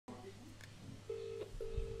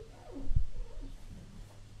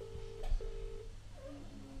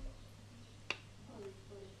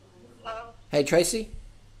Hey Tracy,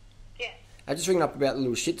 Yes. I just ringing up about the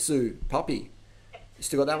little Shih Tzu puppy. You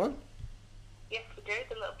still got that one? Yes, we do.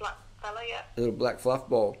 The little black fella, yeah. The little black fluff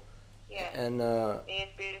ball. Yeah. And He is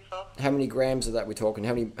beautiful. how many grams of that we talking?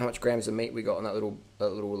 How much grams of meat we got on that little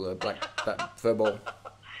black fur ball?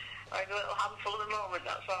 Like a little handful at the moment,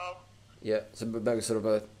 that's all. Yeah, so maybe sort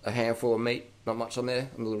of a handful of meat. Not much on there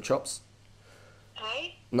on the little chops.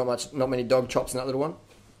 Hey? Not many dog chops in that little one.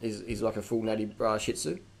 He's like a full natty Shih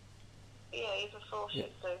Tzu. Yeah, he's a full Shih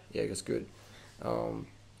Tzu. Yeah, that's good.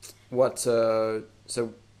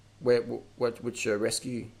 Which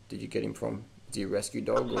rescue did you get him from? Is he a rescue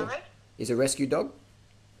dog? I'm sorry? He's a rescue dog?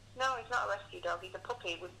 No, he's not a rescue dog. He's a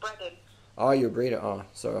puppy. We've bred him. Oh, you're a breeder. Oh,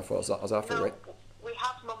 sorry, I thought I was after No, a we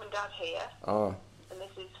have mum and dad here. Oh, And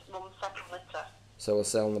this is mum's second litter. so we're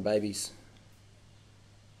selling the babies.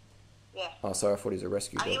 Yeah. Oh, sorry, I thought he was a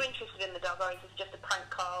rescue Are dog. you interested in the dog, or is this just a prank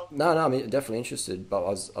call? No, I'm definitely interested, but I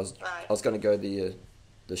was Right. going to go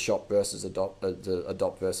the shop versus the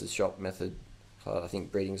adopt versus shop method. I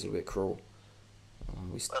think breeding's a little bit cruel.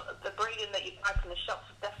 Well, the breeding that you buy from the shops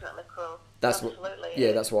is definitely cruel. Absolutely. It Yeah,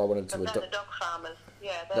 is. that's why I wanted to But they're adopt. the dog farmers.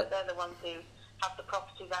 Yeah, they're the ones who have the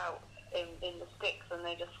properties out in the sticks, and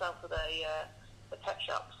they just sell to the pet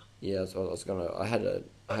shops. Yeah, I was gonna.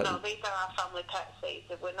 No, these are our family pets.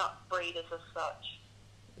 So we're not breeders as such.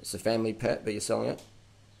 It's a family pet, but you're selling it.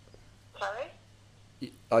 Sorry?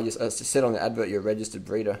 I just said on the advert you're a registered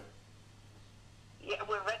breeder. Yeah,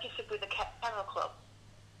 we're registered with the Kennel Club.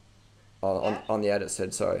 On, on the ad it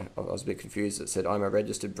said, sorry, I was a bit confused. It said I'm a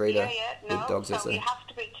registered breeder No. with dogs. So you have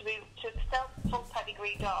to sell full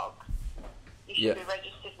pedigree dog. You should be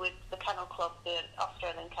registered with the Kennel Club, the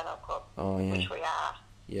Australian Kennel Club, which we are.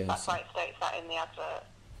 Yeah, that's why it states that in the advert.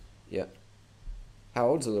 Yeah. How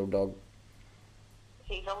old's the little dog?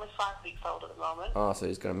 He's only 5 weeks old at the moment. Oh, so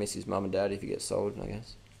he's gonna miss his mum and dad if he gets sold, I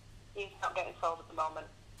guess. He's not getting sold at the moment.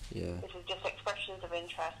 Yeah. This is just expressions of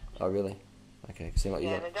interest. Oh, really? Okay. Seem like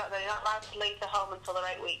they're not allowed to leave the home until they're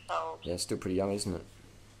 8 weeks old. Yeah, it's still pretty young, isn't it?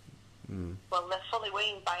 Mm. Well, they're fully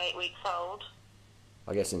weaned by 8 weeks old.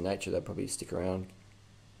 I guess in nature they'd probably stick around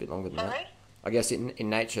a bit longer than Sorry? that. I guess in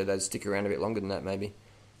nature they'd stick around a bit longer than that, maybe.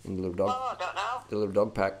 In the little dog. Oh, I don't know. The little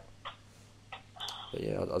dog pack. But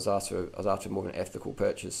yeah, I was after more of an ethical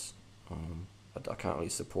purchase. I can't really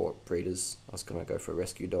support breeders. I was gonna go for a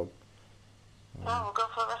rescue dog. We'll go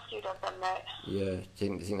for a rescue dog then, mate. Yeah, do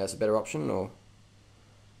you think that's a better option, or?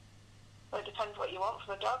 Well, it depends what you want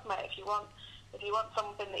from a dog, mate. If you want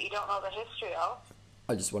something that you don't know the history of,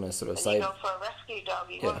 I just want to sort of then say. you go for a rescue dog.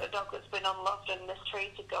 You want a dog that's been unloved and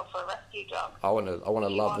mistreated, go for a rescue dog. I want to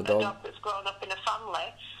love the dog. You want a dog that's grown up in a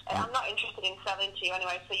family. I'm not interested in selling to you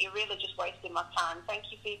anyway, so you're really just wasting my time.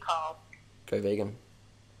 Thank you for your call. Go vegan.